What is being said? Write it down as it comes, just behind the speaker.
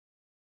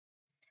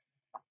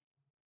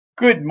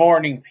Good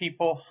morning,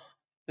 people.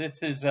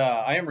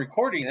 I am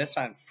recording this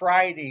on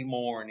Friday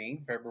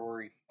morning,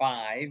 February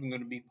 5. I'm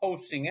going to be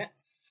posting it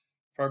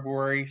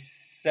February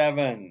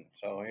 7.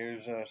 So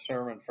here's a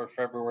sermon for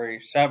February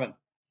 7.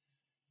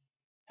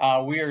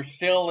 We are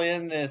still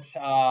in this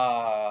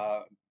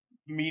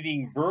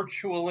meeting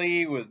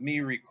virtually with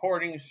me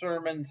recording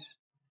sermons.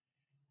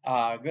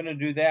 Going to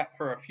do that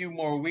for a few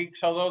more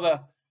weeks, although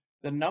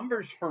the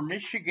numbers for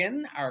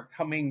Michigan are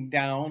coming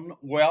down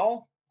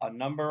well. A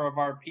number of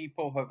our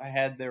people have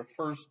had their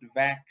first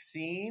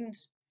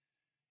vaccines.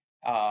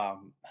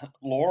 Um,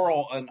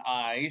 Laurel and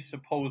I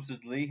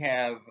supposedly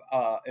have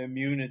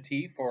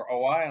immunity for a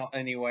while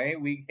anyway.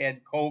 We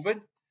had COVID.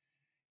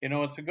 You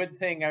know, it's a good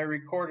thing I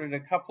recorded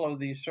a couple of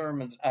these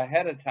sermons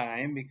ahead of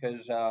time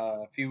because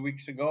a few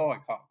weeks ago I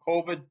caught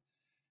COVID,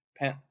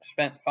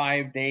 spent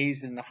 5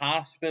 days in the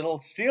hospital,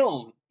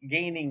 still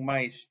gaining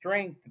my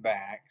strength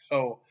back.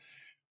 So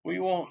we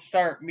won't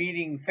start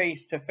meeting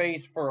face to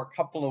face for a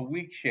couple of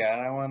weeks yet.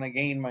 I want to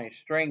gain my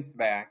strength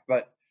back,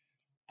 but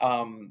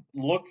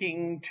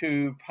looking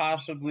to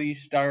possibly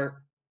start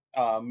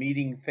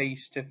meeting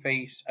face to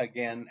face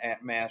again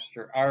at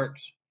Master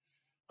Arts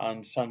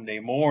on Sunday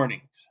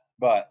mornings,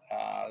 but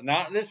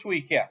not this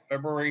week yet.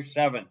 February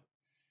 7th.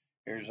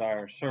 Here's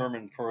our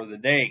sermon for the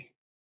day.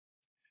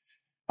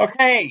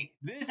 Okay,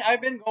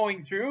 I've been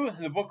going through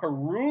the book of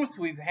Ruth.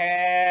 We've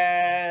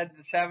had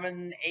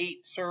 7,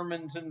 8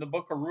 sermons in the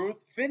book of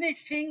Ruth,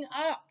 finishing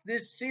up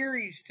this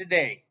series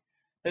today.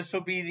 This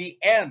will be the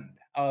end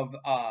of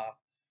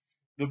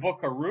the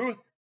book of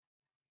Ruth.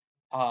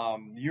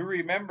 You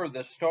remember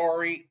the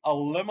story.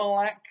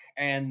 Elimelech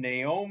and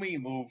Naomi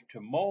moved to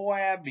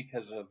Moab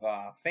because of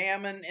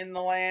famine in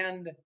the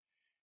land.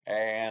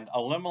 And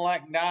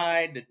Elimelech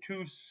died. The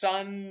 2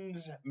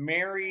 sons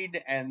married,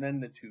 and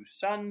then the 2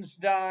 sons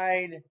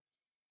died.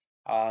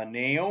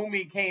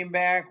 Naomi came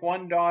back.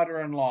 1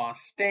 daughter-in-law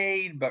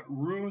stayed, but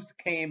Ruth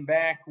came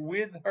back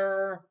with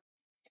her.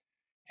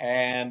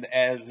 And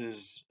as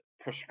is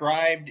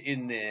prescribed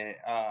in the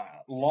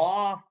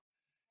law,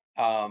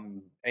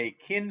 a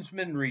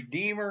kinsman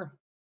redeemer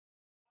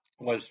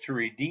was to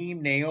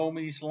redeem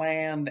Naomi's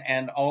land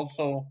and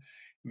also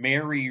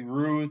marry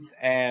Ruth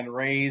and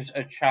raise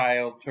a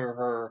child to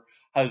her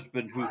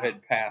husband who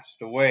had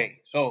passed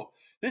away. So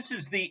this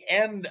is the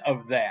end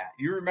of that.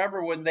 You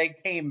remember when they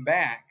came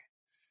back,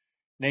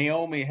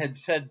 Naomi had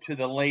said to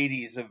the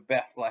ladies of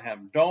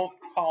Bethlehem, "Don't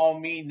call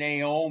me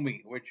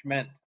Naomi," which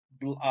meant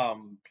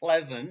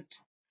pleasant,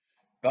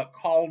 but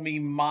call me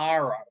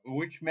Mara,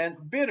 which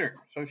meant bitter.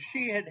 So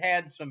she had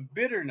had some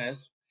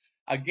bitterness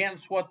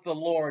against what the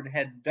Lord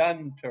had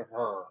done to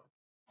her.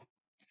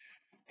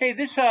 Okay,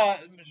 this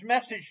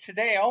message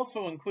today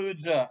also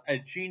includes a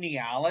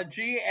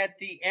genealogy at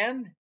the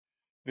end.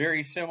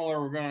 Very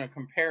similar. We're going to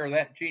compare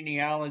that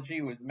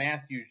genealogy with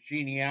Matthew's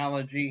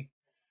genealogy.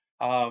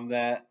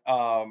 That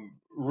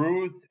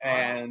Ruth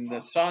and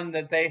the son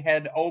that they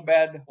had,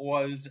 Obed,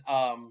 was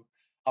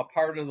a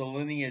part of the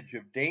lineage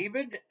of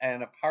David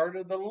and a part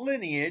of the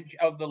lineage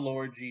of the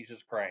Lord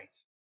Jesus Christ.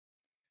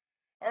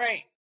 All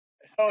right,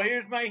 so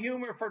here's my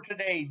humor for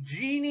today.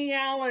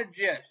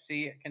 Genealogist.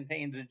 See, it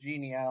contains a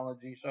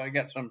genealogy, so I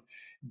got some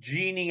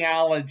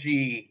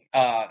genealogy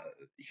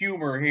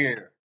humor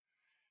here.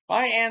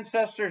 My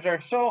ancestors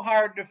are so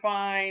hard to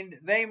find,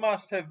 they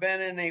must have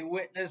been in a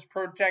witness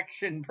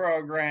protection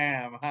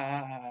program.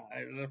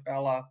 There's a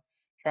fella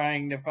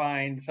trying to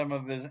find some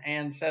of his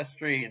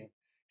ancestry and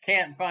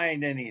can't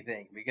find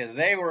anything because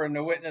they were in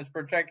the witness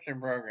protection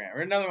program.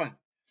 Or another one.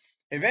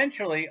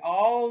 Eventually,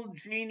 all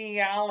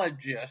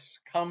genealogists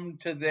come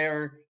to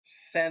their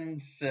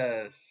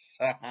senses.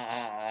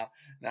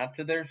 Not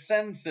to their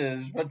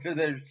senses, but to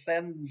their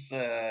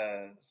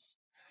senses.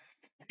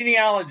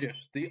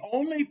 Genealogists, the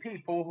only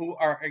people who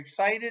are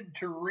excited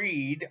to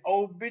read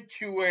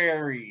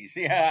obituaries.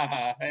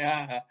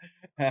 Yeah.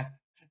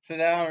 Sit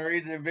down and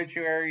read the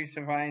obituaries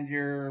to find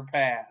your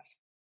past.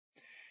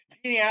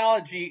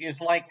 Genealogy is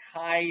like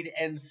hide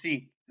and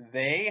seek.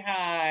 They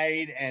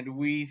hide and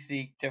we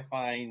seek to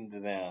find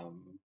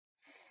them.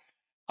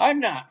 I'm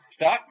not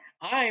stuck.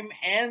 I'm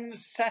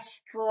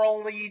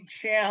ancestrally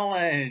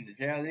challenged.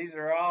 Yeah, these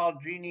are all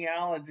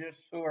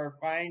genealogists who are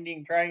trying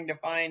to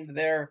find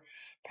their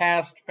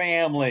past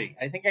family.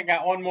 I think I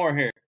got one more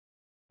here.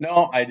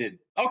 No, I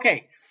didn't.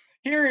 Okay,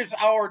 here is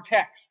our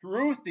text.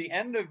 Ruth, the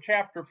end of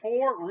chapter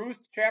 4.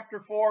 Ruth chapter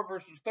 4,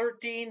 verses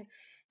 13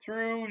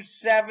 through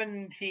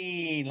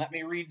 17. Let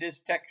me read this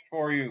text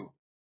for you.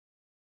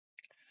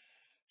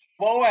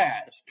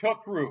 Boaz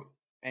took Ruth,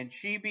 and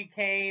she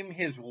became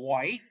his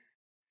wife,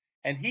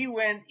 and he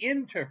went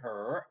into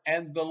her,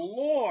 and the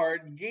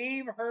Lord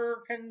gave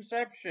her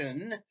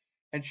conception,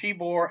 and she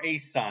bore a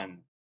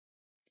son.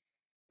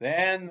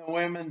 Then the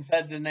women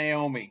said to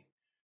Naomi,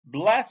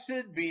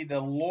 "Blessed be the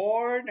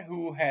Lord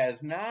who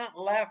has not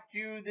left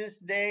you this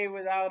day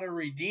without a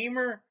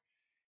redeemer,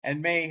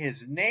 and may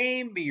his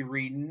name be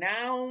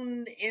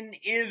renowned in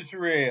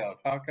Israel."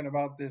 Talking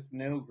about this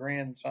new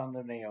grandson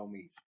of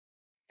Naomi's.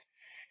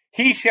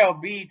 "He shall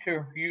be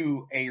to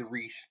you a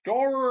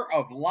restorer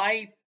of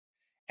life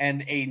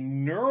and a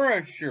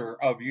nourisher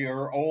of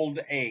your old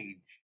age.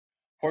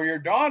 For your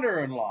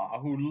daughter-in-law,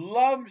 who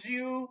loves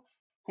you,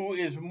 who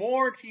is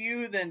more to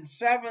you than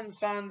 7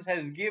 sons,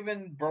 has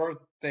given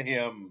birth to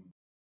him.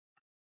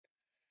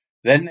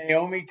 Then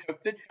Naomi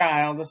took the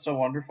child, this is a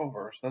wonderful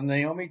verse. Then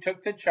Naomi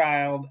took the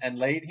child and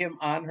laid him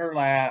on her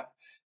lap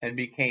and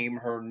became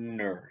her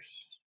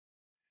nurse.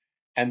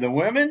 And the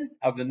women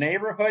of the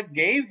neighborhood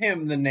gave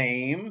him a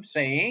name,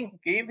 saying,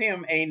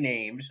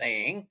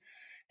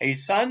 a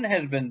son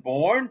has been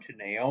born to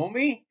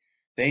Naomi.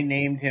 They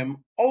named him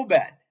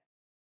Obed.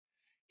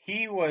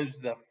 He was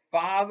the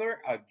father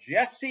of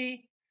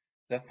Jesse,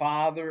 the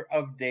father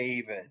of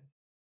David.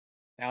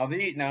 Now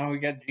we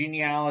got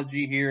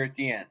genealogy here at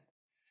the end.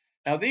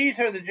 Now these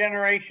are the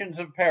generations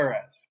of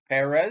Perez.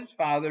 Perez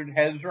fathered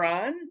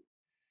Hezron.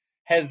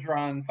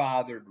 Hezron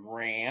fathered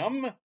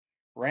Ram.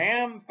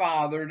 Ram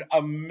fathered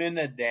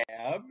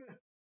Amminadab.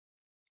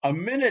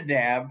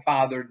 Amminadab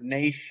fathered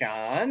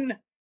Nahshon.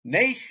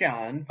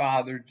 Nahshon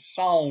fathered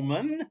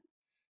Salmon.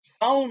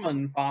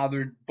 Salmon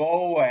fathered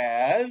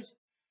Boaz.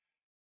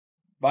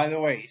 By the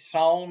way,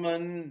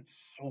 Salmon's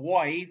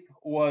wife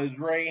was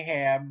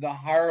Rahab the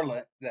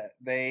harlot that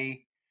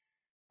the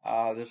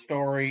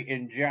story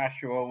in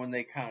Joshua when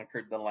they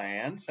conquered the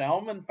land.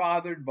 Salmon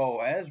fathered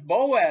Boaz.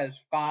 Boaz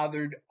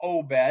fathered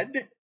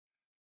Obed.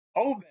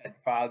 Obed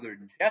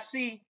fathered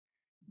Jesse.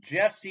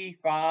 Jesse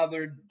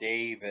fathered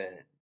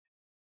David.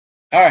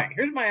 All right,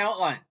 here's my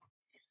outline.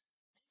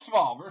 First of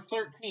all, verse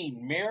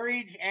 13,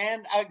 marriage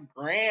and a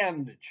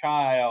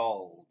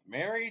grandchild.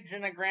 Marriage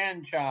and a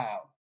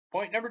grandchild.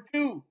 Point number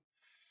 2,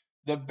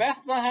 the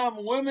Bethlehem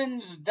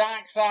women's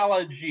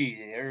doxology.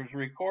 There's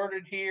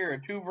recorded here a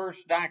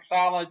 2-verse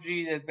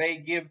doxology that they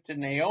give to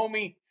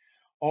Naomi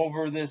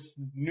over this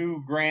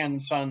new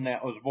grandson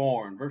that was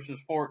born,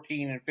 verses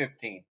 14 and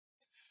 15.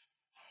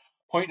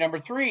 Point number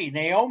 3,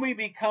 Naomi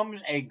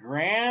becomes a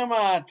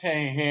grandma to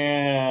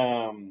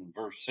him,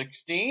 verse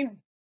 16.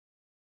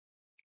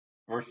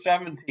 Verse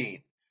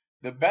 17,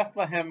 the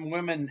Bethlehem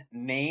women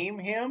name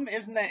him.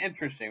 Isn't that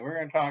interesting? We're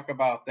going to talk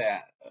about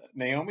that.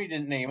 Naomi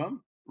didn't name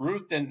him.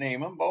 Ruth didn't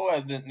name him.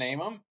 Boaz didn't name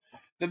him.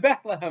 The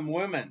Bethlehem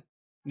women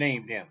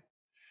named him.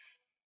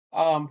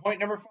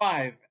 Point number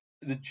 5,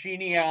 the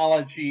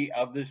genealogy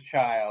of this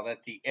child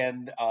at the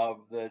end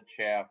of the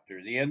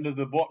chapter. The end of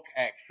the book,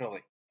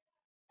 actually,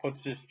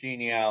 puts this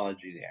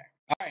genealogy there.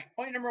 All right,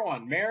 point number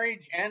 1,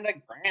 marriage and a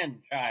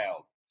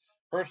grandchild.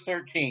 Verse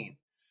 13,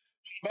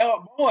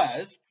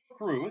 Boaz took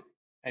Ruth,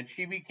 and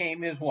she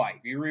became his wife.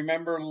 You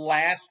remember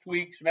last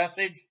week's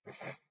message?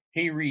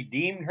 He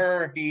redeemed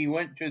her. He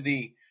went to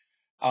the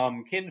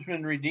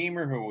kinsman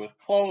redeemer who was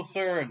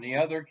closer, and the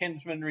other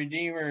kinsman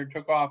redeemer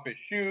took off his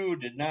shoe,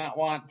 did not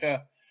want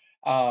to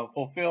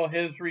fulfill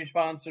his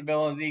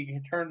responsibility. He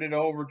turned it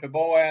over to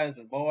Boaz,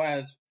 and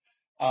Boaz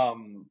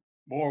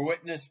bore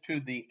witness to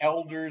the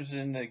elders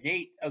in the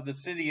gate of the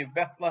city of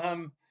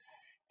Bethlehem,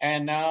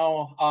 and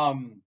now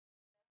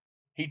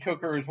he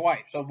took her as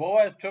wife. So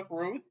Boaz took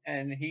Ruth,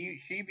 and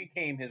she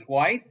became his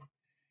wife,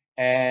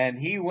 and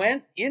he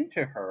went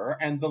into her,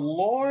 and the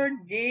Lord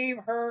gave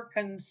her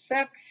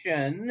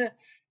conception,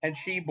 and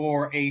she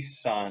bore a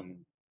son.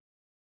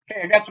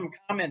 Okay, I got some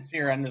comments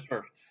here on this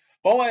verse.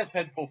 Boaz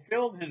had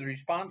fulfilled his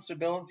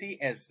responsibility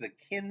as the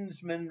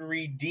kinsman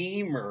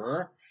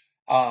redeemer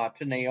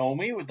to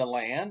Naomi with the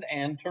land,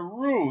 and to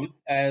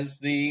Ruth as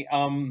the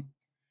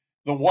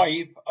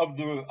wife of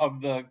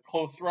the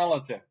close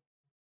relative.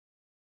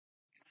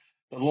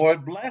 The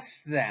Lord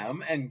blessed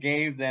them and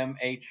gave them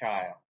a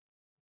child.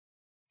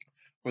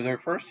 With her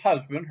first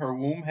husband, her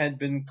womb had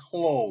been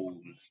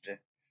closed.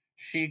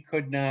 She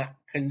could not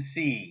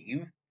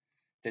conceive,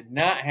 did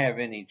not have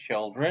any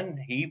children.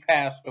 He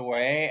passed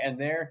away, and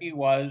there he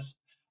was,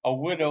 a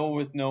widow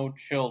with no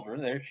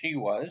children. There she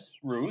was,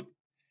 Ruth.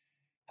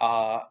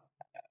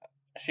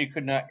 She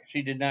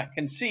did not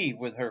conceive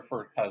with her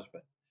first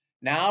husband.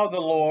 Now the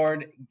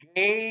Lord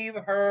gave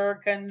her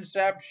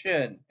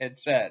conception, it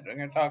said. We're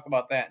going to talk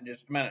about that in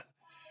just a minute.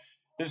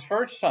 His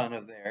first son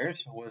of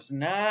theirs was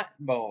not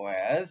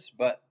Boaz,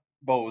 but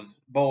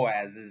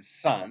Boaz's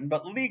son,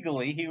 but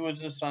legally he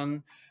was the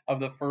son of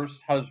the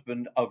first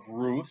husband of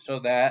Ruth, so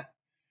that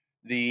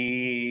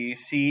the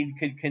seed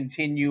could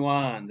continue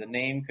on, the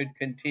name could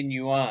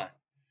continue on.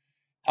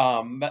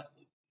 But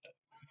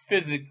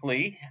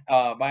physically,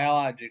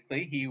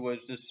 biologically, he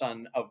was the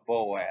son of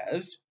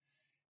Boaz.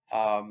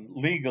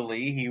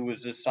 Legally, he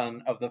was the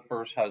son of the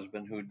first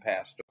husband who had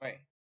passed away.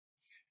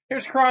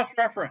 Here's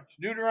cross-reference,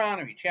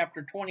 Deuteronomy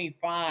chapter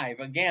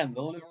 25, again,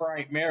 the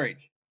Levirate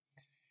marriage.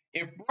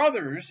 If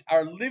brothers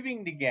are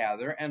living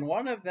together and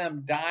one of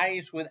them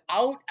dies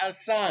without a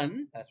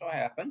son, that's what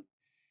happened,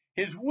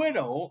 his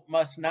widow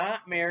must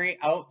not marry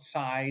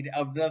outside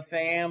of the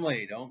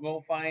family. Don't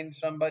go find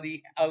some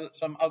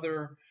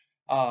other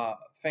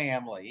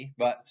family,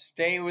 but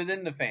stay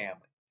within the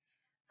family.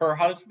 Her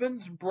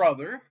husband's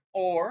brother,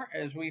 or,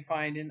 as we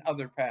find in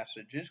other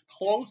passages,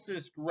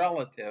 closest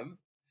relative,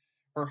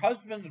 her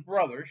husband's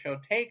brother shall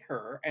take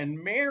her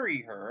and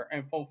marry her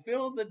and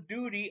fulfill the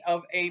duty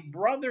of a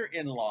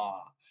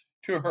brother-in-law.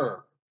 to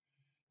her,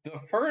 "The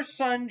first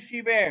son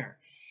she bears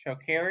shall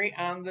carry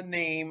on the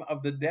name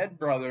of the dead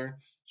brother,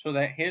 so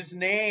that his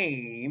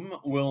name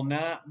will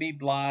not be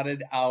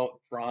blotted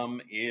out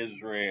from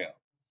Israel."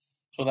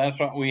 So that's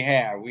what we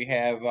have. We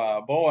have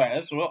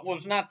Boaz, what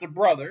was not the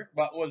brother,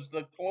 but was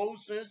the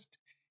closest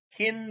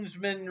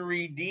kinsman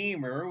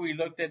redeemer. We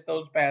looked at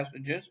those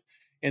passages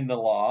in the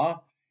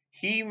law.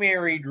 He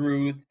married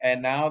Ruth,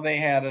 and now they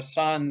had a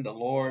son. The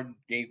Lord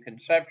gave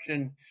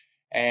conception,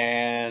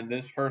 and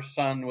this first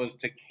son was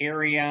to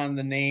carry on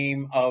the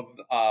name of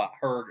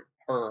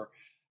her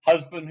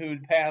husband who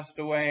had passed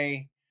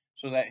away,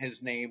 so that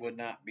his name would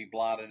not be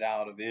blotted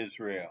out of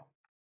Israel.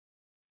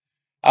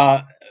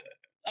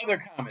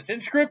 Other comments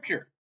in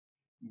Scripture.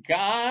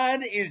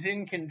 God is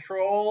in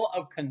control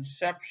of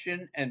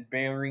conception and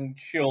bearing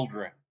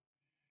children.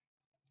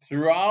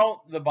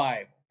 Throughout the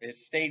Bible, it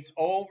states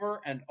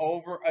over and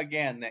over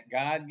again that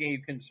God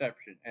gave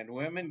conception, and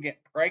women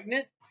get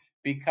pregnant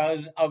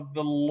because of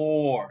the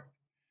Lord.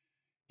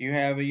 You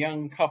have a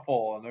young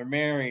couple and they're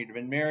married,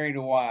 been married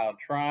a while,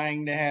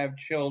 trying to have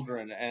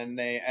children, and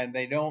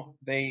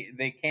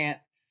they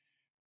can't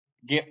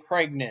get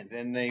pregnant,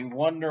 and they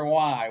wonder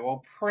why.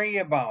 Well, pray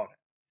about it.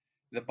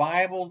 The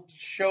Bible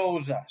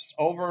shows us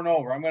over and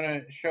over. I'm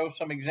going to show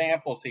some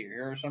examples here.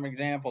 Here are some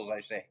examples,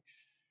 I say,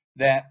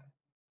 that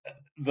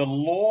the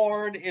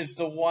Lord is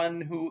the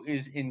one who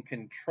is in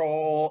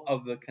control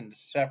of the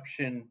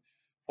conception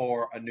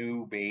for a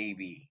new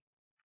baby.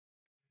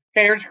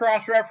 Okay, here's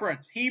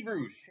cross-reference.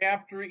 Hebrews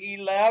chapter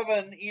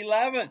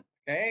 11:11.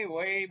 Okay,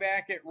 way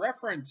back it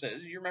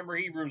references. You remember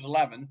Hebrews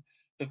 11,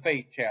 the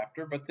faith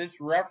chapter, but this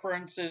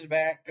references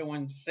back to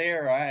when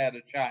Sarah had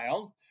a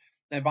child.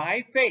 And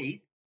by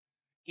faith,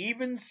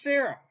 even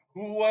Sarah,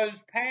 who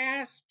was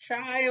past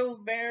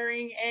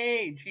childbearing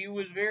age, she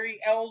was very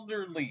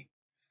elderly,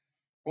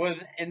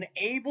 was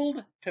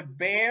enabled to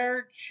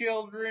bear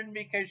children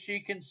because she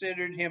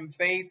considered him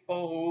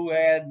faithful who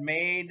had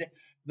made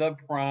the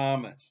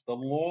promise. The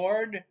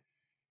Lord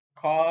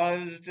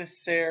caused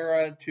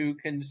Sarah to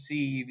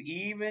conceive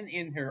even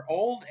in her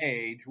old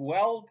age,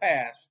 well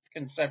past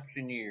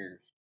conception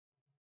years.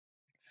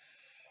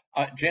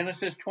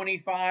 Genesis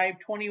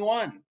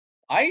 25:21.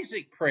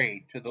 Isaac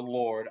prayed to the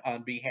Lord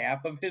on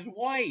behalf of his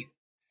wife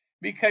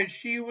because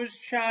she was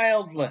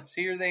childless.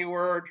 Here they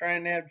were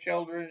trying to have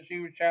children. She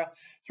was child.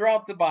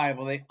 Throughout the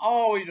Bible, they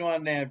always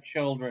wanted to have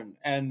children,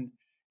 and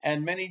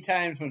many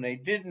times when they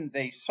didn't,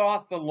 they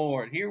sought the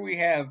Lord. Here we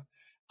have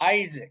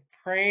Isaac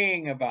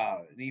praying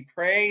about it. He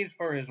prays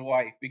for his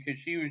wife because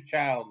she was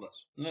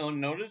childless.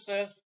 Notice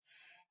this.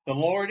 The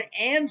Lord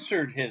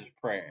answered his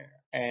prayer,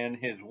 and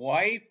his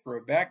wife,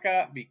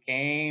 Rebekah,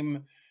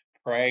 became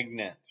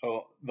pregnant.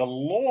 So the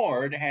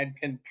Lord had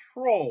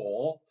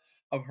control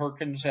of her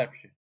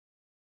conception.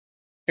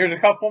 Here's a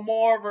couple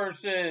more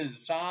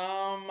verses.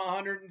 Psalm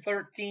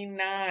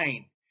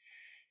 113:9.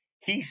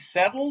 He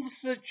settles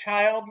the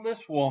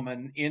childless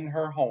woman in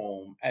her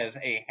home as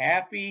a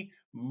happy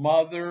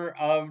mother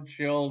of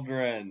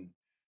children.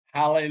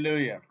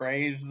 Hallelujah.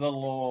 Praise the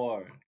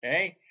Lord.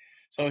 Okay?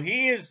 So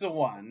he is the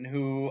one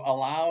who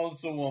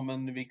allows the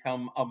woman to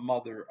become a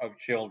mother of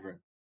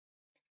children.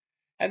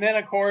 And then,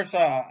 of course,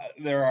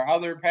 there are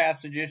other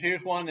passages.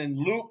 Here's one in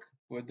Luke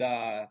with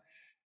John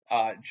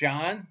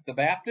the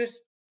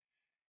Baptist.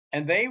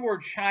 And they were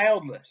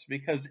childless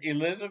because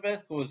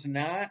Elizabeth was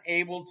not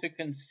able to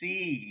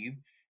conceive,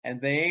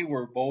 and they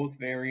were both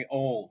very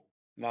old.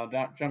 Now,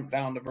 jump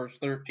down to verse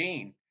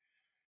 13.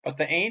 But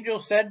the angel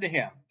said to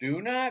him,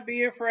 "Do not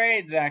be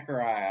afraid,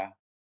 Zechariah.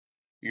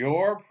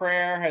 Your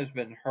prayer has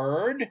been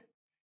heard.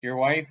 Your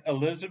wife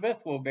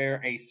Elizabeth will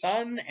bear a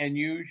son, and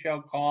you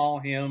shall call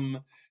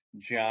him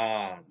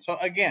John." So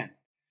again,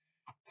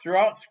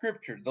 throughout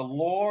Scripture, the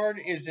Lord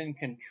is in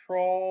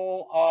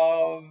control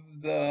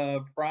of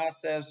the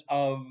process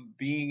of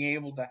being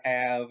able to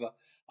have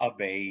a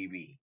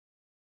baby.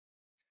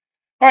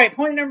 All right,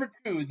 point number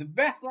 2, the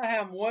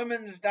Bethlehem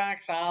Women's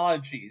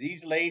Doxology.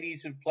 These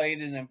ladies have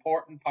played an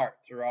important part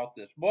throughout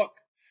this book.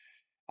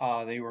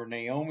 They were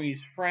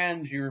Naomi's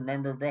friends. You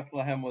remember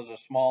Bethlehem was a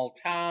small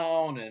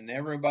town, and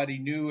everybody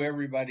knew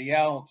everybody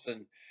else.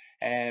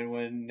 And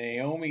when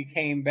Naomi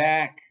came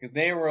back,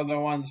 they were the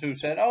ones who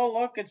said, "Oh,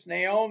 look, it's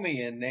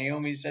Naomi." And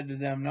Naomi said to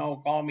them, "No,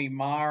 call me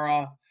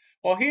Mara."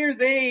 Well, here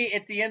they,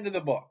 at the end of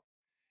the book,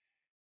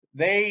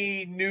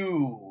 they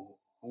knew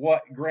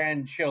what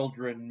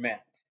grandchildren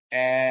meant.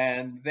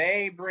 And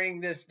they bring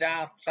this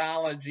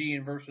doxology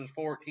in verses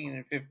 14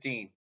 and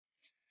 15.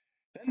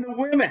 Then the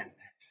women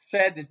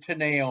said to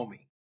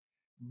Naomi,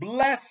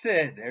 "Blessed,"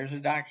 there's a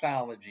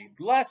doxology,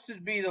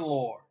 "blessed be the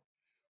Lord,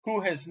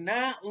 who has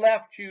not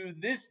left you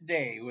this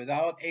day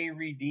without a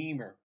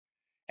redeemer,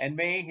 and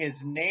may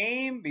his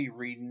name be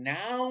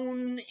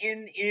renowned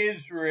in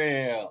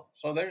Israel."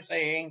 So they're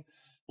saying,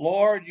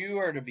 Lord, you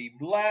are to be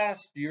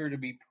blessed, you're to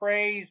be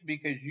praised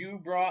because you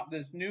brought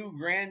this new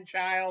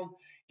grandchild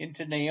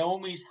into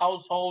Naomi's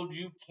household.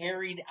 You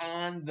carried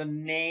on the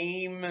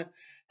name,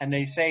 and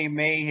they say,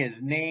 may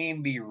his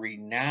name be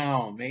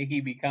renowned. May he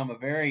become a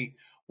very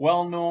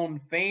well-known,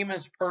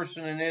 famous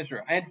person in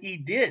Israel. And he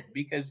did,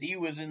 because he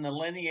was in the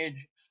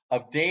lineage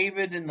of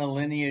David and the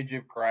lineage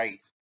of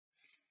Christ.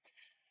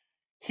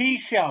 He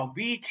shall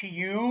be to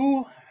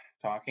you,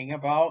 talking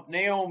about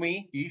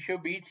Naomi, he shall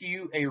be to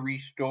you a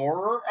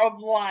restorer of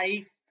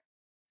life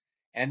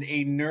and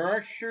a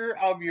nourisher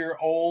of your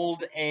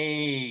old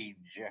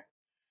age.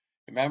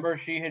 Remember,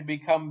 she had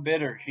become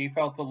bitter. She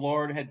felt the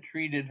Lord had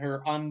treated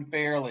her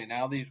unfairly.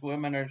 Now these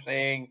women are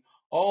saying,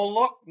 oh,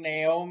 look,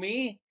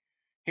 Naomi,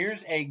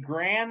 here's a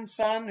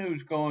grandson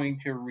who's going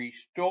to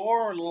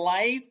restore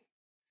life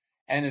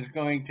and is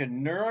going to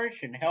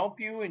nourish and help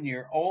you in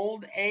your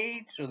old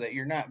age so that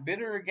you're not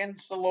bitter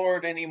against the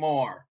Lord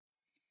anymore.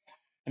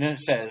 And then it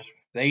says,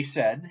 they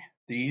said,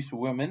 these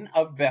women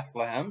of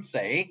Bethlehem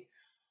say,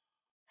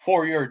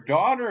 for your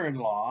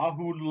daughter-in-law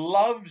who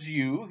loves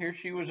you, here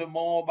she was a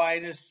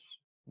Moabitess,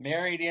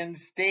 married in,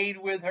 stayed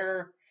with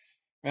her.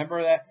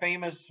 Remember that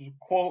famous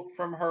quote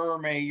from her,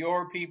 may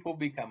your people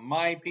become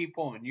my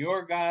people and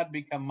your God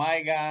become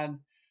my God.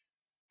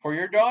 For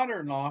your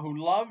daughter-in-law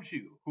who loves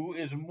you, who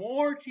is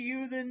more to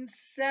you than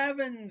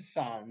 7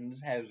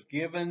 sons, has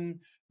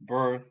given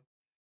birth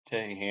to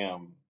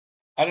him.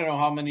 I don't know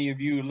how many of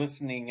you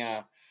listening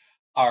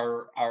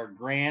are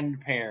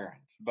grandparents,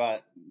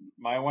 but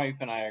my wife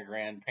and I are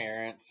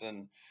grandparents,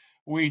 and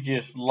we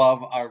just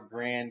love our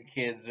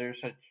grandkids.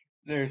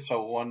 They're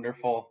so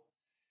wonderful.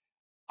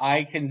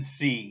 I can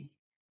see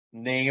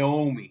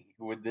Naomi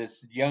with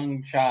this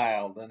young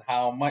child and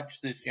how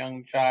much this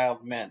young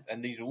child meant,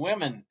 and these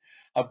women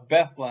of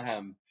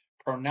Bethlehem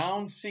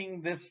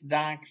pronouncing this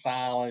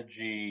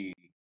doxology.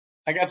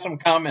 I got some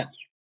comments.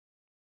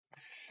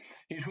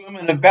 These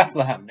women of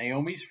Bethlehem,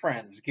 Naomi's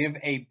friends, give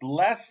a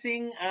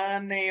blessing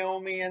on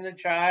Naomi and the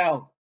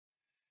child.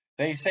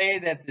 They say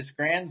that this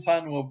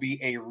grandson will be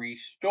a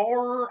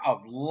restorer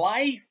of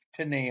life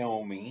to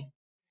Naomi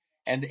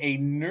and a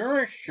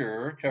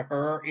nourisher to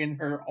her in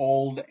her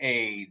old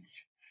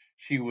age.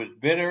 She was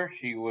bitter.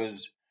 She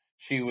was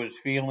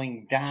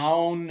feeling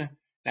down.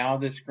 Now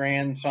this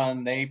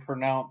grandson, they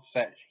pronounce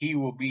that he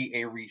will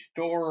be a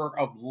restorer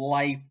of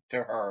life to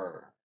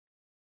her.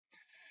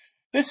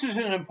 This is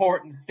an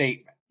important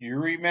statement. You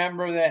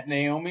remember that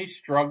Naomi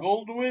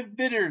struggled with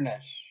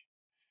bitterness.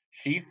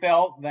 She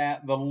felt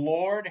that the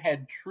Lord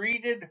had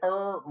treated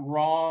her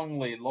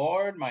wrongly.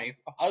 Lord, my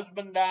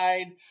husband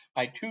died,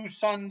 my 2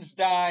 sons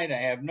died,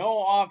 I have no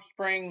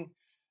offspring.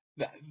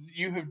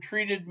 You have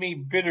treated me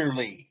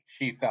bitterly,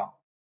 she felt.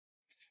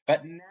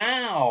 But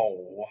now,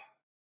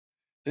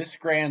 this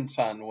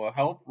grandson will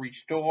help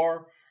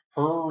restore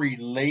her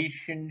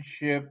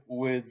relationship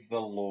with the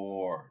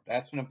Lord.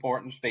 That's an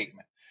important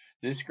statement.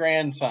 This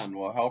grandson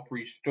will help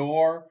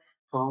restore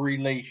her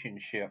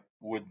relationship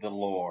with the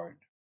Lord.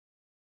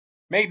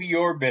 Maybe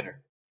you're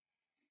bitter.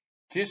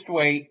 Just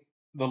wait.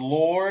 The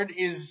Lord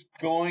is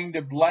going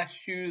to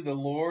bless you. The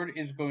Lord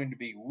is going to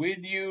be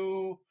with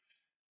you.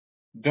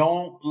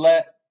 Don't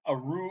let a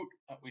root,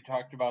 we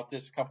talked about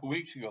this a couple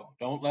weeks ago,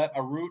 don't let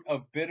a root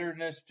of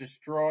bitterness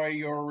destroy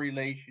your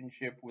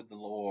relationship with the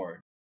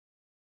Lord.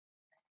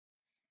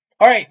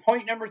 All right,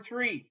 point number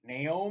 3.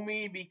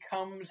 Naomi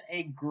becomes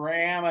a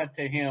grandma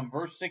to him.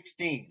 Verse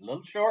 16, a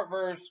little short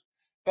verse,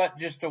 but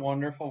just a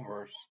wonderful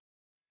verse.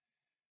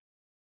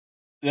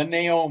 Then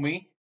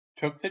Naomi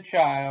took the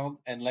child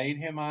and laid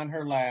him on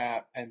her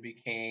lap and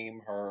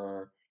became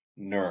her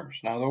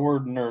nurse. Now, the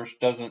word nurse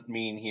doesn't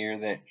mean here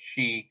that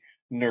she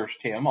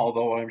nursed him,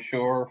 although I'm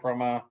sure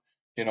from a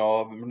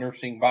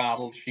nursing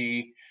bottle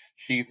she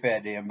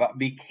fed him, but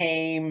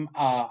became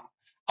a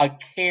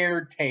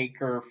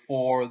caretaker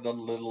for the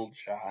little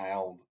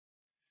child.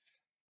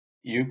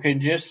 You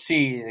can just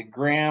see the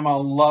grandma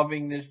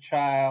loving this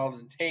child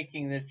and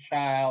taking this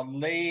child,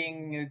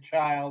 laying the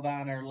child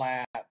on her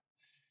lap.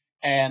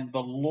 And the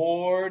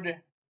Lord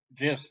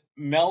just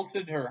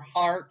melted her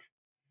heart.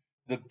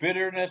 The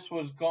bitterness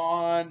was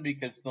gone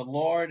because the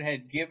Lord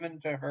had given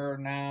to her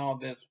now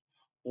this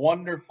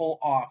wonderful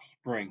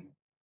offspring.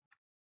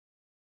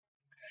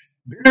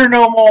 Bitter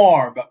no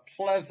more, but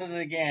pleasant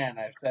again,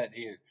 I've said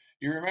here.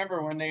 You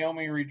remember when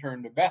Naomi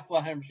returned to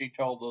Bethlehem, she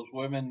told those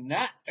women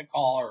not to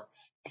call her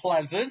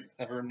pleasant.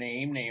 Her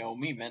name,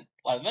 Naomi, meant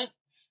pleasant,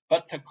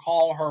 but to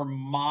call her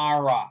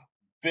Mara,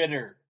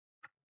 bitter.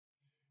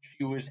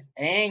 She was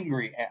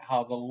angry at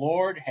how the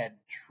Lord had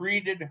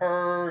treated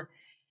her.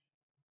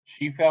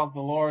 She felt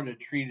the Lord had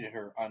treated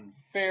her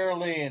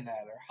unfairly and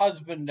that her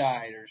husband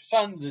died, her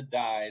sons had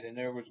died, and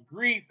there was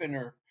grief in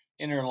her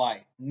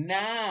life.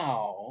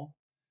 Now,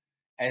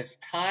 as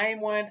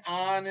time went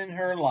on in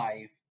her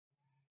life,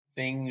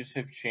 things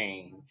have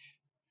changed.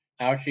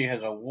 Now she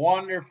has a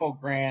wonderful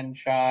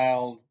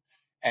grandchild,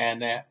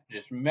 and that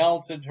just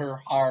melted her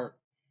heart.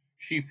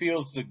 She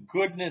feels the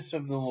goodness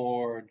of the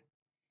Lord.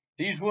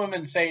 These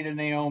women say to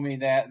Naomi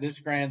that this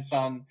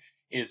grandson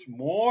is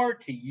more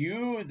to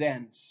you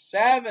than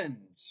 7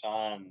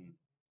 sons.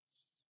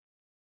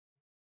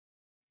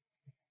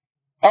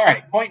 All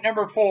right, point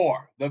number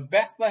 4. The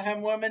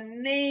Bethlehem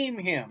women name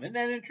him. Isn't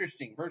that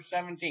interesting? Verse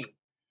 17.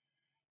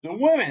 The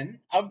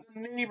women of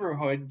the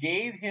neighborhood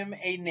gave him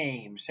a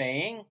name,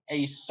 saying,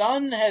 "A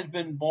son has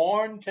been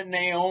born to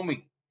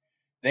Naomi."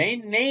 They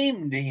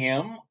named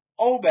him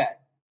Obed.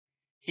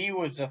 He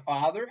was the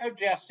father of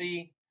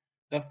Jesse,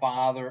 the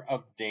father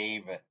of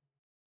David.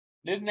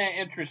 Isn't that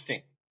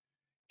interesting?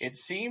 It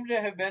seemed to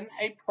have been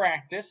a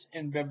practice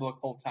in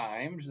biblical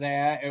times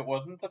that it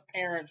wasn't the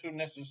parents who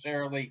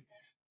necessarily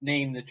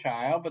named the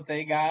child, but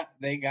they got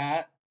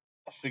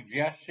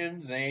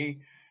suggestions.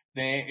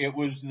 It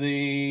was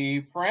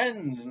the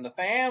friend and the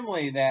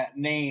family that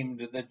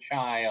named the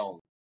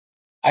child.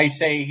 I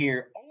say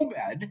here,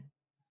 Obed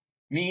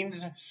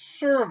means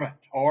servant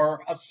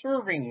or a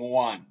serving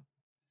one.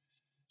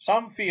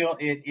 Some feel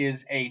it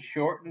is a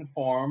shortened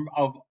form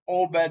of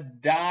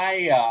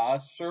Obadiah,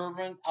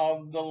 servant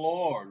of the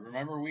Lord.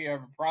 Remember, we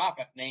have a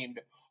prophet named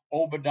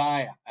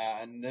Obadiah,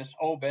 and this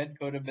Obed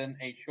could have been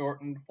a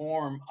shortened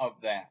form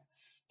of that.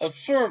 A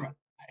servant.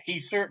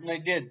 He certainly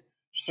did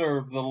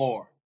serve the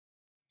Lord.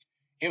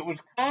 It was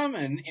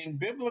common in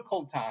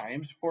biblical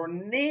times for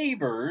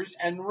neighbors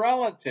and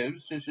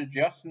relatives to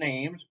suggest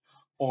names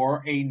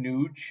for a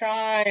new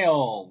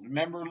child.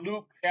 Remember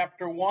Luke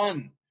chapter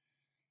 1.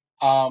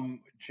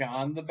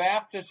 John the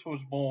Baptist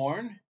was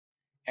born,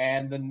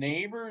 and the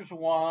neighbors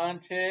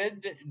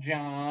wanted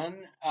John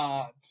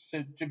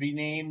to be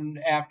named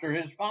after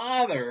his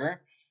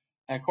father.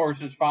 And of course,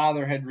 his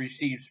father had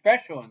received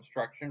special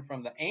instruction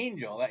from the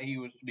angel that he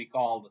was to be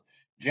called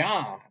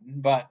John,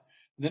 but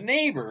the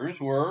neighbors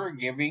were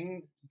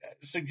giving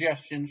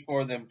suggestions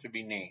for them to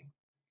be named.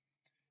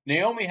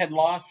 Naomi had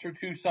lost her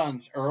two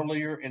sons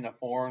earlier in a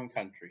foreign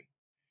country.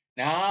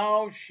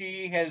 Now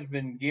she has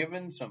been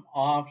given some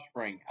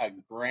offspring, a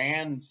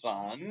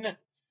grandson.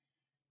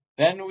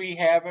 Then we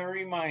have a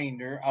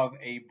reminder of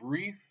a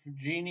brief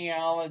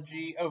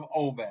genealogy of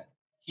Obed.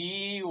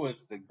 He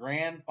was the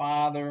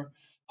grandfather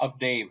of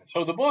David.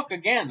 So the book,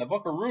 again, the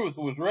book of Ruth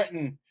was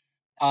written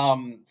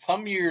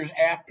some years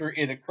after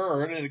it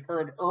occurred. It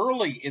occurred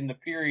early in the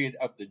period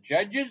of the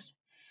Judges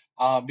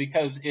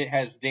because it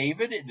has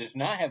David. It does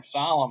not have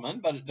Solomon,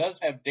 but it does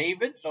have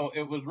David. So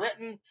it was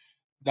written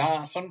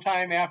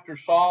sometime after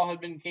Saul had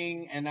been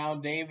king, and now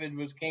David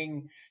was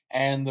king,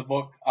 and the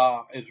book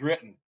is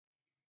written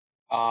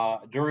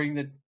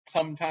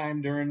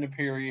sometime during the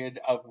period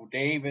of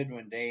David,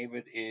 when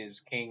David is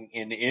king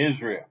in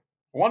Israel.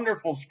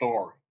 Wonderful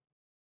story.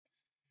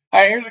 All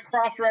right, here's a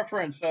cross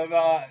reference of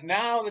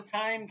now the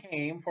time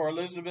came for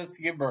Elizabeth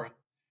to give birth,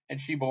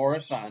 and she bore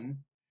a son.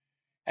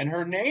 And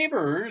her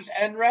neighbors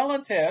and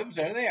relatives,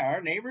 there they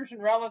are, neighbors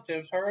and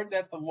relatives, heard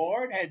that the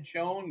Lord had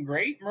shown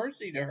great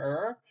mercy to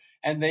her,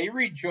 and they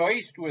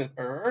rejoiced with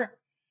her.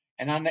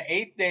 And on the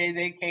 8th day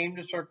they came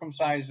to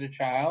circumcise the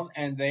child,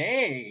 and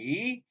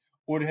they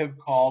would have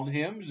called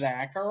him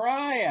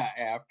Zachariah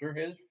after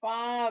his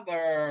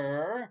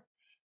father.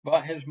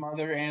 But his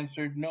mother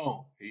answered,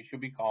 "No, he should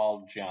be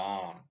called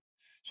John."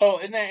 So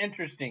isn't that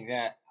interesting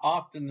that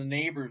often the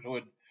neighbors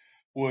would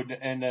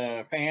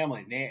and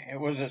family,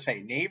 what does it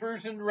say?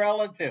 Neighbors and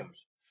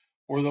relatives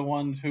were the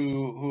ones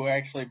who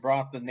actually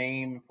brought the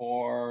name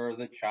for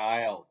the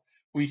child.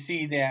 We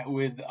see that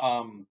with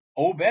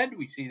Obed.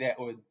 We see that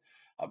with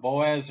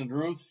Boaz and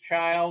Ruth's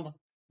child.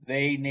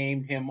 They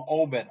named him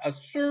Obed, a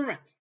servant.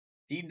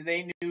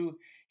 They knew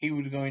he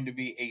was going to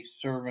be a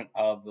servant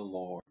of the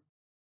Lord.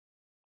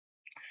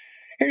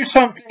 Here's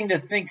something to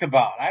think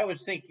about. I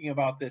was thinking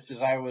about this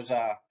as I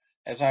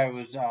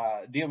was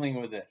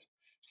dealing with this.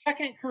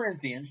 2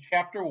 Corinthians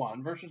chapter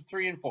 1, verses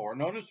 3 and 4.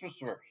 Notice this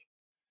verse.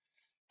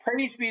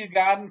 Praise be to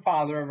God and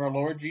Father of our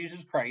Lord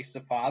Jesus Christ,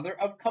 the Father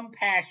of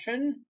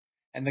compassion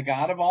and the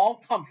God of all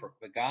comfort.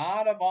 The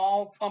God of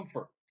all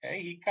comfort.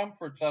 Okay, he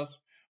comforts us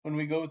when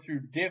we go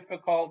through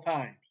difficult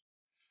times.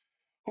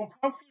 Who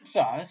comforts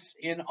us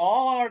in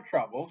all our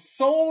troubles,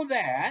 so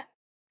that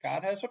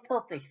God has a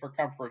purpose for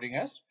comforting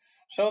us,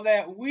 so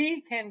that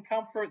we can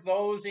comfort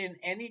those in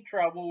any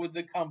trouble with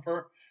the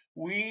comfort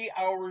we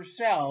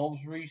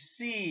ourselves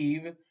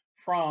receive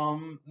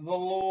from the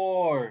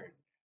Lord.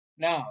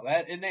 Now,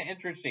 isn't that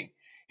interesting?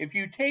 If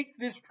you take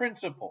this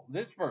principle,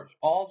 this verse,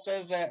 Paul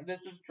says that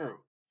this is true,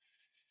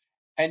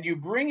 and you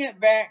bring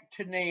it back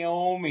to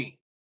Naomi.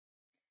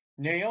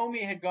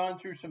 Naomi had gone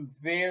through some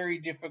very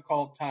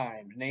difficult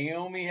times.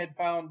 Naomi had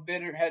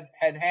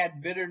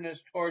had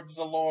bitterness towards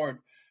the Lord,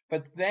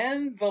 but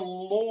then the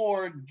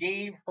Lord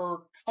gave her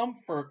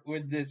comfort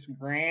with this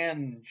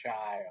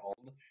grandchild.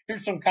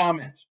 Here's some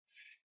comments.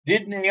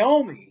 Did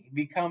Naomi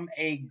become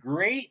a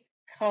great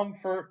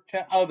comfort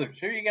to others?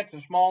 Here you get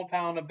the small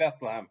town of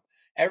Bethlehem.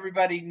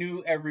 Everybody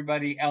knew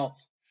everybody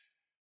else.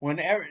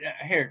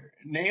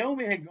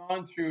 Naomi had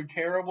gone through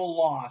terrible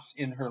loss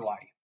in her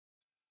life.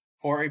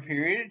 For a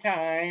period of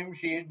time,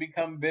 she had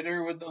become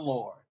bitter with the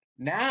Lord.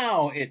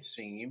 Now, it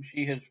seems,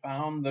 she has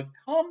found the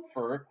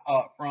comfort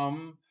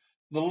from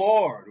the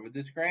Lord with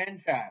this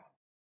grandchild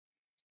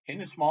in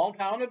the small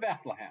town of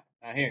Bethlehem.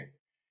 Now, here,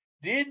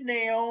 did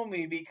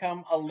Naomi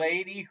become a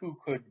lady who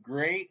could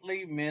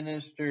greatly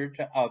minister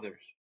to others?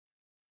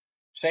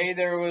 Say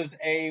there was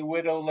a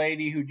widow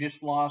lady who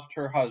just lost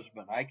her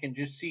husband. I can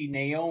just see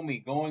Naomi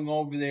going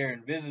over there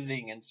and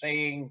visiting and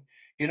saying,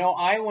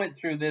 I went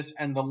through this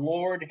and the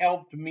Lord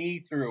helped me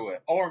through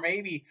it. Or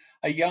maybe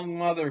a young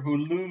mother who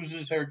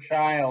loses her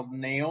child,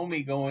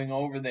 Naomi going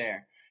over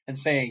there and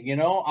saying,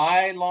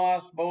 I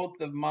lost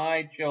both of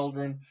my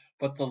children,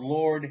 but the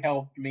Lord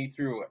helped me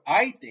through it.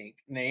 I think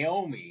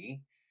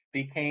Naomi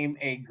became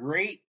a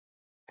great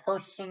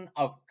person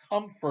of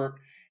comfort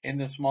in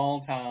the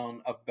small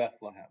town of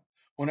Bethlehem.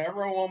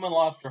 Whenever a woman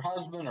lost her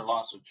husband or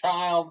lost a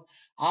child,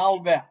 I'll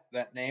bet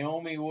that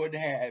Naomi would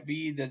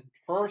be the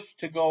first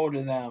to go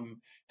to them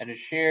and to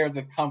share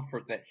the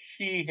comfort that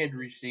she had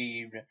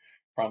received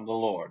from the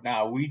Lord.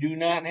 Now, we do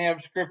not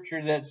have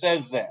scripture that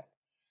says that,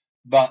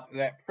 but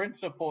that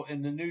principle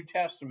in the New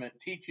Testament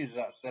teaches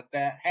us that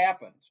that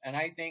happens. And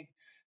I think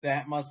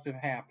that must have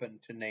happened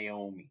to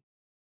Naomi.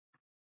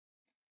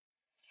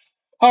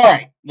 All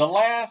right,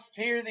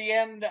 the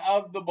end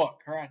of the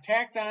book. All right,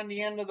 tacked on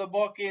the end of the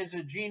book is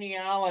a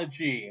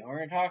genealogy. We're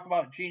going to talk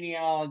about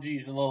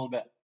genealogies a little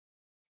bit.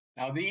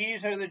 Now,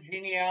 these are the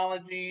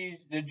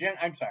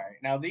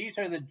these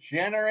are the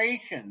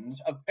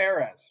generations of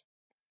Perez.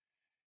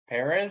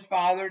 Perez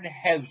fathered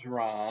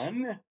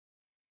Hezron.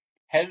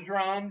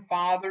 Hezron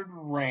fathered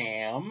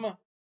Ram.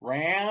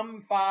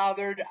 Ram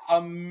fathered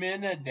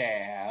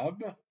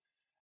Amminadab.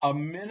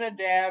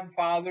 Amminadab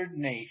fathered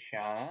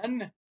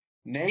Nahshon.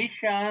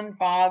 Nahshon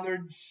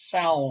fathered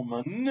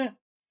Salmon.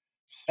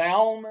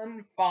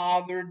 Salmon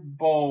fathered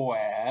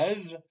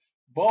Boaz.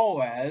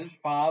 Boaz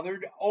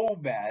fathered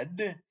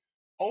Obed.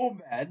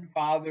 Obed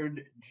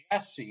fathered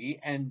Jesse.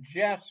 And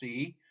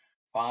Jesse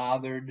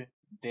fathered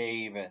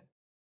David.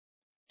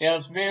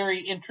 It's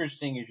very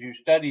interesting as you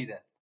study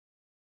that.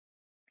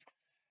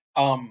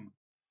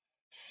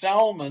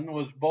 Salmon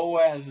was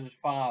Boaz's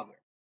father.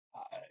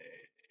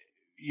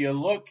 You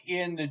look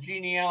in the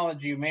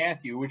genealogy of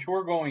Matthew, which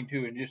we're going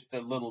to in just a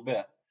little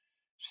bit.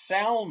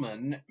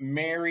 Salmon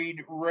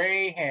married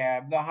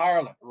Rahab the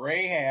harlot.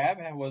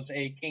 Rahab was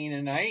a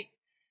Canaanite,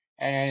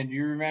 and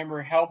you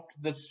remember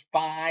helped the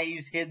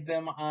spies, hid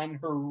them on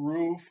her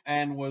roof,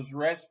 and was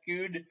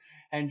rescued,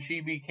 and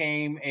she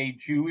became a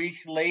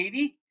Jewish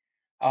lady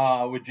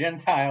with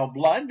Gentile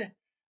blood,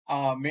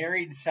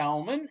 married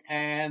Salmon,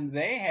 and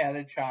they had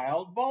a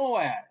child,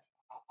 Boaz.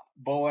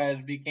 Boaz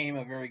became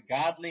a very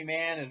godly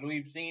man, as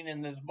we've seen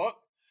in this book.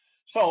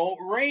 So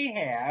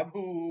Rahab,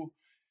 who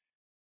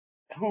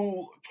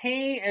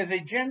came as a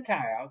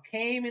Gentile,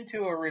 came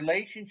into a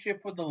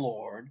relationship with the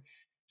Lord,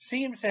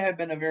 seems to have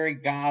been a very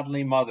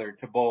godly mother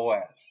to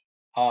Boaz.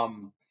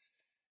 And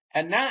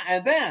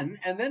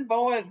then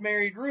Boaz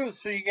married Ruth,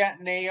 so you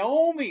got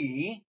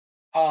Naomi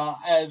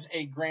as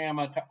a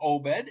grandma to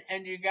Obed,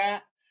 and you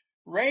got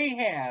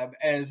Rahab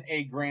as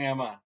a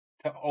grandma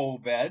to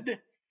Obed.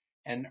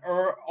 And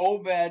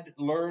Obed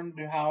learned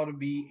how to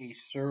be a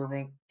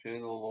servant to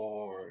the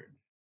Lord.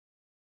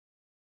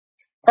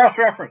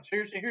 Cross-reference.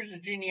 Here's the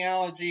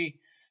genealogy,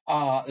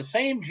 the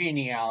same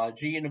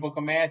genealogy in the book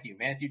of Matthew.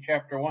 Matthew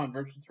chapter 1,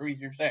 verses 3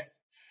 through 6.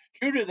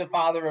 Judah, the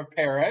father of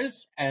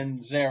Perez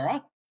and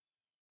Zerah,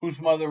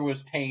 whose mother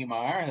was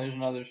Tamar. There's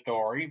another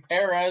story.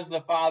 Perez,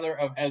 the father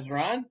of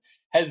Hezron.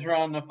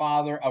 Hezron, the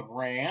father of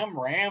Ram.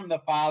 Ram, the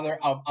father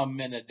of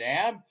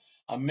Amminadab.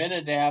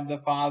 Amminadab, the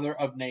father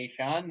of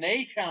Nahshon.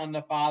 Nahshon,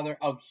 the father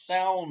of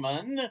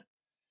Salmon.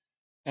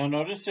 Now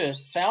notice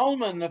this.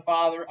 Salmon, the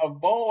father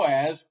of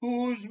Boaz,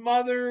 whose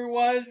mother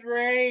was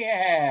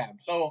Rahab.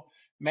 So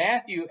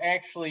Matthew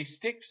actually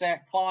sticks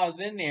that clause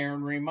in there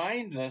and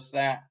reminds us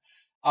that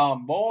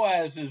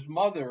Boaz's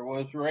mother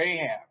was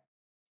Rahab.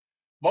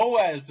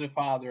 Boaz, the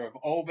father of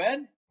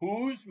Obed,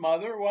 whose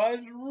mother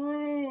was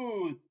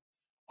Ruth.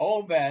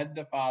 Obed,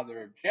 the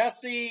father of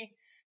Jesse,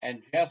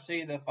 and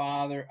Jesse, the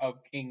father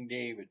of King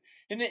David.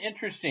 Isn't it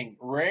interesting?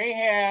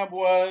 Rahab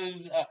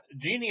was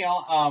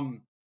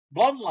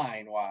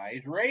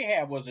bloodline-wise,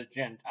 Rahab was a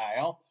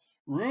Gentile.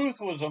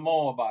 Ruth was a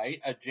Moabite,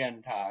 a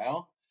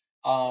Gentile.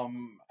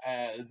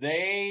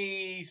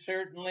 They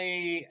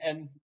certainly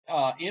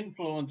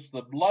influenced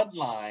the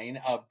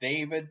bloodline of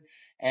David,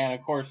 and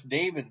of course,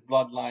 David's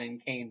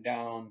bloodline came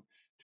down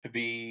to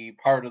be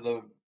part of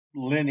the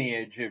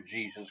lineage of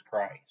Jesus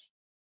Christ.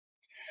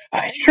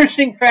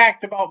 Interesting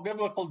fact about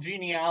biblical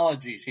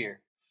genealogies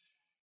here.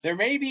 There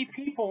may be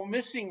people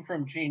missing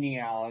from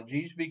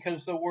genealogies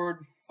because the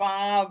word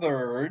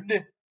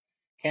fathered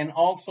can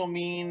also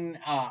mean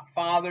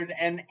fathered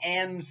an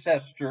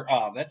ancestor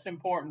of. That's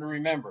important to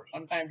remember.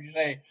 Sometimes you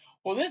say,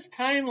 well, this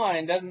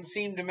timeline doesn't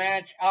seem to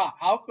match up.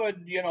 How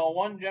could,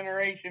 one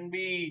generation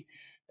be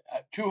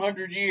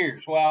 200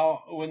 years?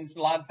 Well, a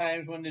lot of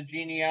times when the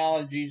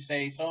genealogies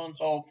say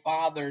so-and-so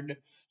fathered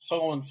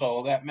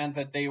so-and-so, that meant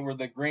that they were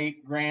the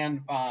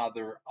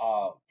great-grandfather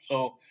of.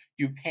 So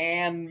you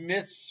can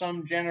miss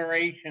some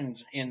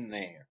generations in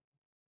there.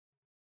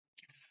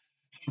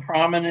 Some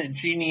prominent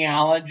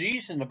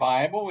genealogies in the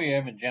Bible we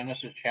have in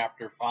Genesis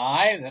chapter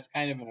 5. That's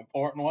kind of an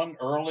important one.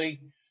 Early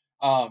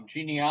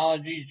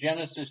genealogies,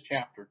 Genesis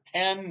chapter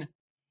 10.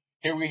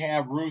 Here we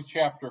have Ruth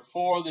chapter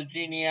 4, the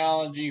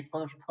genealogy,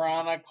 First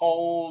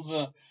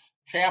Chronicles,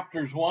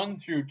 chapters 1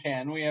 through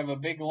 10. We have a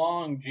big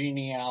long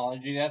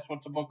genealogy. That's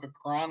what the book of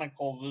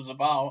Chronicles is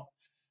about,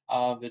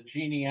 the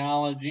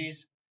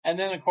genealogies. And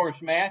then, of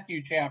course,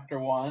 Matthew chapter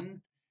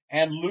 1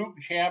 and Luke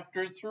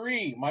chapter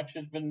 3. Much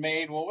has been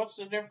made. Well, what's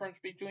the difference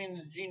between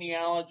the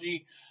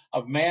genealogy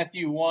of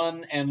Matthew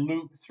 1 and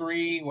Luke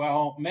 3?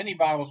 Well, many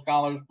Bible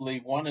scholars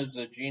believe one is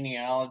the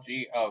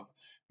genealogy of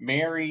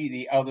Mary,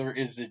 the other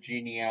is the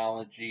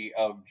genealogy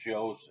of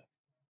Joseph.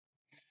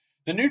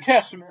 The New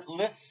Testament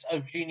lists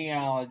of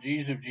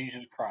genealogies of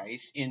Jesus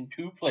Christ in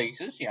two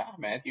places,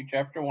 Matthew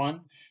chapter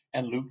 1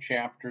 and Luke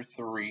chapter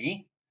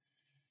 3.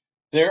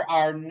 There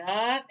are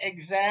not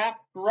exact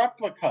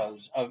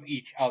replicas of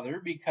each other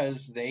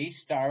because they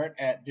start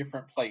at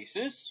different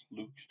places.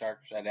 Luke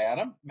starts at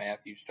Adam,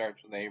 Matthew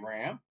starts with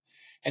Abraham,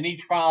 and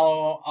each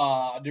follow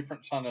a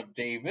different son of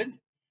David,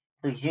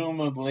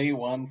 presumably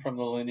one from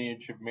the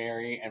lineage of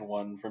Mary and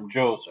one from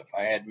Joseph.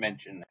 I had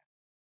mentioned that.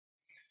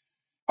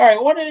 All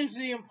right, what is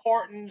the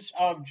importance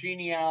of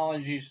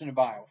genealogies in the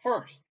Bible?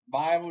 First,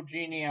 Bible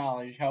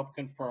genealogies help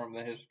confirm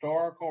the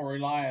historical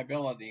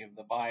reliability of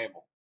the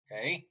Bible.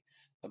 Okay,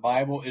 the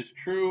Bible is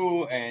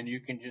true, and you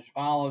can just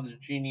follow the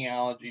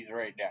genealogies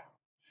right down.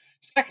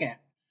 Second,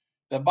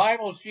 the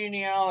Bible's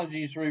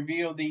genealogies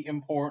reveal the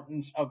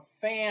importance of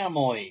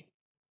family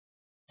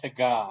to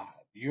God.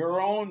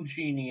 Your own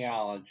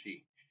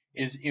genealogy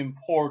is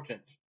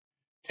important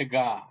to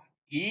God.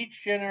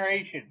 Each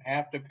generation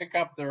have to pick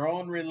up their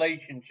own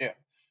relationship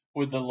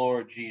with the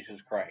Lord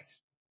Jesus Christ.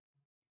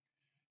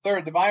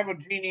 Third, the Bible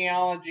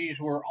genealogies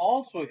were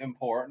also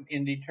important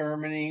in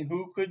determining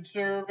who could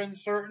serve in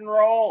certain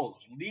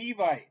roles.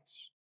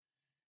 Levites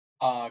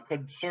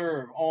could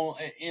serve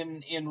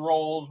in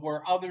roles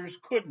where others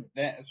couldn't.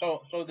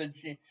 So that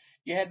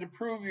you had to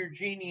prove your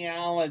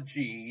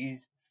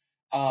genealogies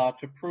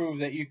to prove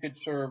that you could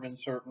serve in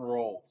certain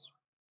roles.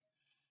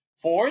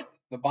 Fourth,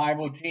 the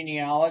Bible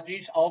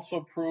genealogies also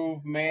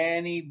prove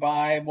many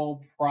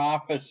Bible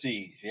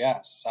prophecies.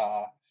 Yes,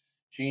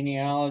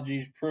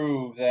 genealogies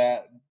prove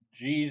that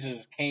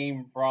Jesus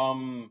came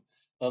from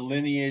the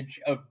lineage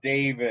of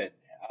David,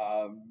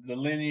 the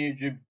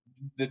lineage of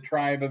the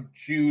tribe of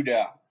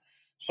Judah.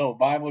 So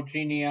Bible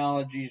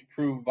genealogies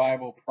prove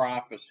Bible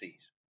prophecies.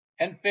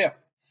 And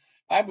fifth,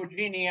 Bible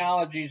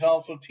genealogies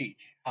also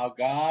teach how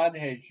God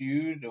has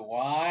used a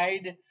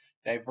wide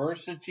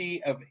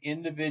diversity of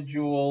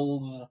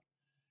individuals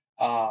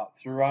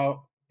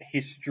throughout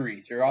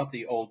history, throughout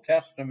the Old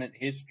Testament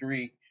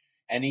history,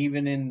 and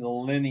even in the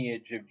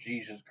lineage of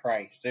Jesus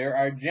Christ. There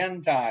are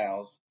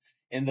Gentiles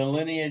in the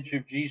lineage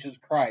of Jesus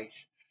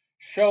Christ,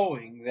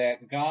 showing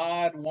that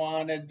God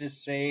wanted to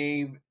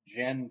save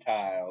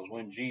Gentiles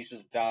when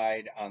Jesus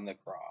died on the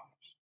cross.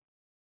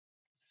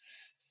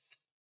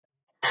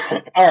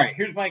 All right,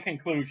 here's my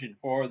conclusion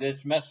for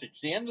this message.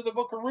 The end of the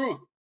book of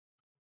Ruth.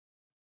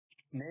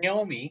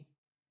 Naomi,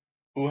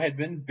 who had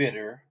been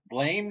bitter,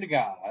 blamed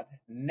God,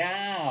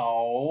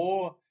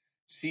 now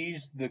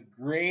sees the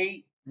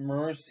great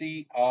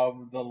mercy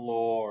of the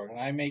Lord. And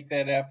I make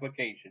that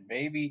application.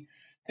 Maybe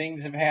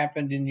things have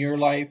happened in your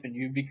life and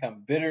you've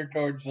become bitter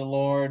towards the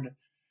Lord.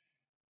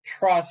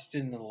 Trust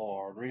in the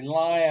Lord.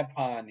 Rely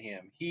upon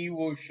Him. He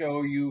will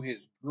show you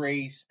His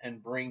grace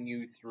and bring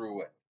you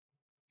through it.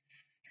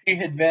 She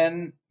had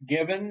been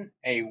given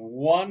a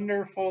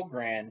wonderful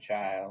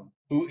grandchild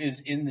who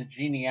is in the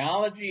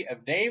genealogy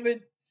of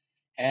David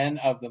and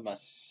of the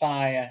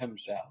Messiah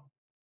himself.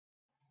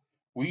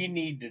 We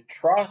need to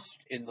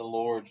trust in the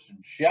Lord's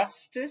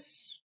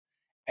justice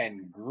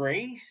and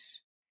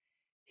grace.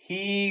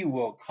 He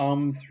will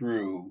come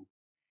through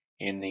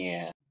in the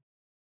end.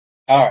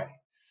 All right,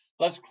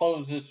 let's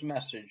close this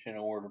message in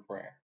a word of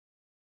prayer.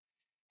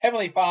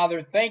 Heavenly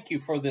Father, thank you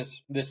for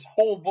this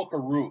whole book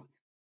of Ruth.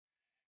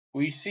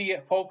 We see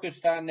it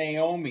focused on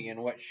Naomi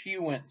and what she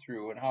went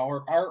through and how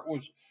her heart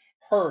was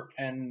hurt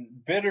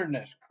and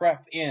bitterness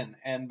crept in.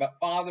 But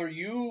Father,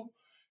 you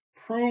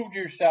proved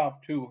yourself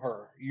to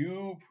her.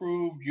 You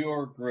proved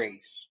your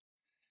grace.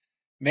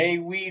 May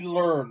we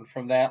learn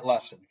from that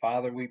lesson.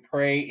 Father, we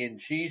pray in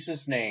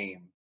Jesus'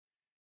 name.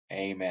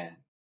 Amen.